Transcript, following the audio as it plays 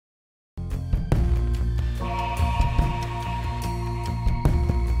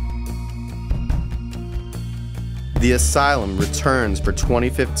The Asylum returns for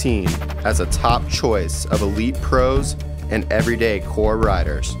 2015 as a top choice of elite pros and everyday core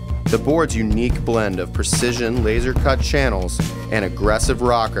riders. The board's unique blend of precision laser-cut channels and aggressive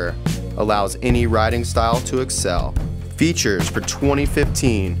rocker allows any riding style to excel. Features for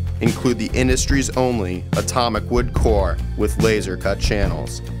 2015 include the industry's only atomic wood core with laser-cut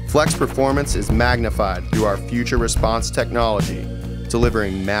channels. Flex performance is magnified through our future response technology,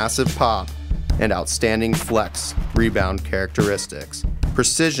 delivering massive pop and outstanding flex rebound characteristics.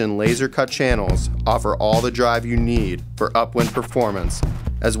 Precision laser-cut channels offer all the drive you need for upwind performance,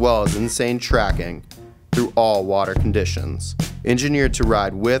 as well as insane tracking through all water conditions. Engineered to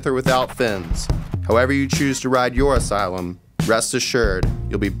ride with or without fins, however you choose to ride your Asylum, rest assured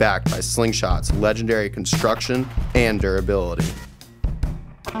you'll be backed by Slingshot's legendary construction and durability.